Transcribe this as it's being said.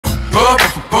Pump,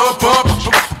 pump, pump,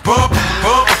 pump,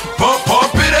 pump, pump,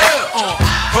 pump it up.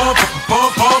 Pump,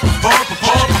 pump, pump, pump,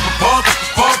 pump, pump,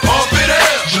 pump, pump it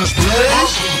up. Just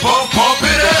blaze. Pump, pump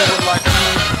it up.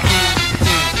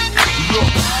 Look,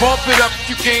 pump it up.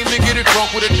 You came to get it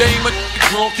drunk with a dame or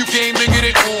drunk. You came to get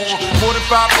it on. More than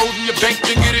 5 O's in your bank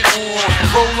to get it on.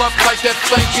 Roll up like that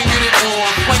plank and get it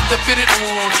on. Plank to fit it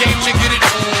on. Came to get it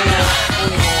on.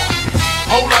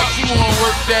 Hold up, you wanna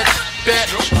work that?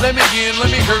 Let me in, let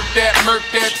me hurt that, murk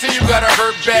that. Till you gotta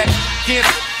hurt back. Can't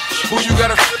who you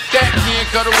gotta that? Can't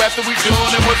cut her after we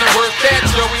doing it wasn't worth that.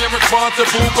 So we ain't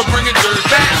responsible for bringing dirt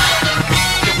back.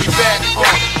 Then we back.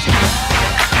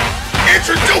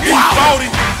 Introduce Body,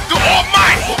 the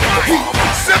Almighty,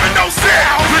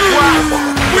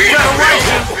 707. We in the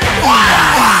region.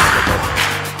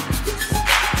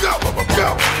 Go, go, go,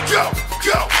 go, go,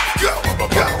 go, go, go,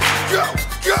 go.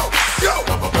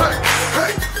 Hey,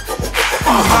 hey.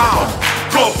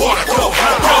 Go harder, go harder, go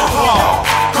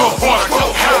harder, go harder, go harder, go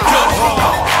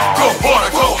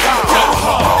harder, go harder, go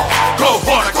harder, go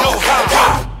harder, go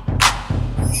harder.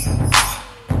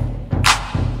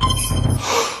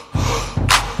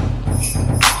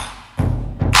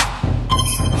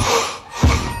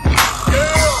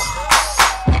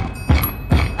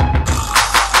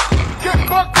 Get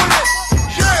fucked with it,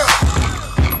 yeah.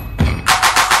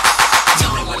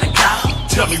 Tell me when to go.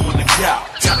 Tell me when to go.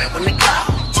 Tell me when to go.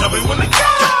 Tell me when to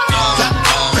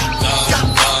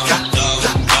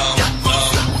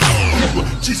go.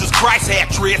 Jesus Christ had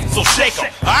dreads, so shake 'em.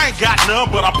 I ain't got none,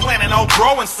 but I'm planning on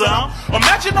growing some.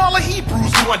 Imagine all the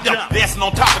Hebrews doing dumb, dancing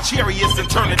on top of chariots and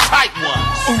turning tight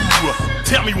ones. Ooh,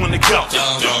 tell me when to go.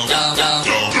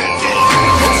 Ghost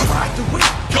ride the whip,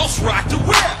 ghost ride the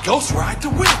whip, ghost ride the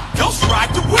whip, ghost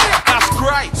ride the whip. Now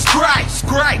scrape, scrape,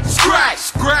 scrape, scrape,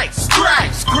 scrape,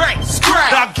 scrape, scrape,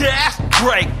 scrape. Now gas,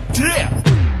 break, dip.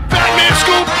 Batman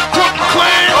Scoop, Brooklyn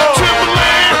Clan,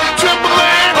 Timberland,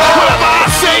 Timberland. Whatever I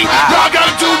say, y'all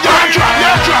gotta do y'all drop,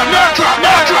 now drop, now drop,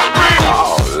 now drop.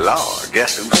 Oh Lord,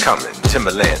 guess who's coming?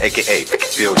 Timberland, aka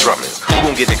Phil Drummond. Who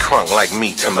gon' get it crunk like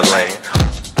me, Timberland?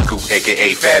 Scoop,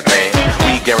 aka Fat Man.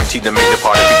 We guaranteed to make the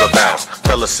party people bounce.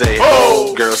 Fellas say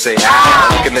oh, girls say ah.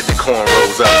 Looking at the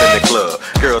cornrows up in the club.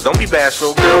 Girl, don't be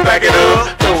bashful, girl, back it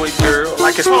up. Throw it, girl,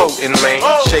 like it's floating, man.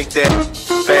 Shake that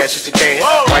fast as you can.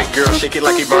 White girl, shake it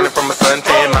like it burning from a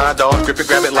suntan. My dog, grip it,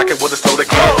 grab it like it was a soda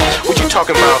can. What you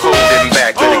talking about holding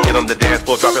back? Let it get on the dance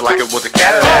floor, drop it like it was a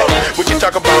Cadillac. What you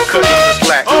talking about cutting the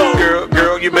slack?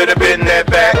 Girl, you better bend that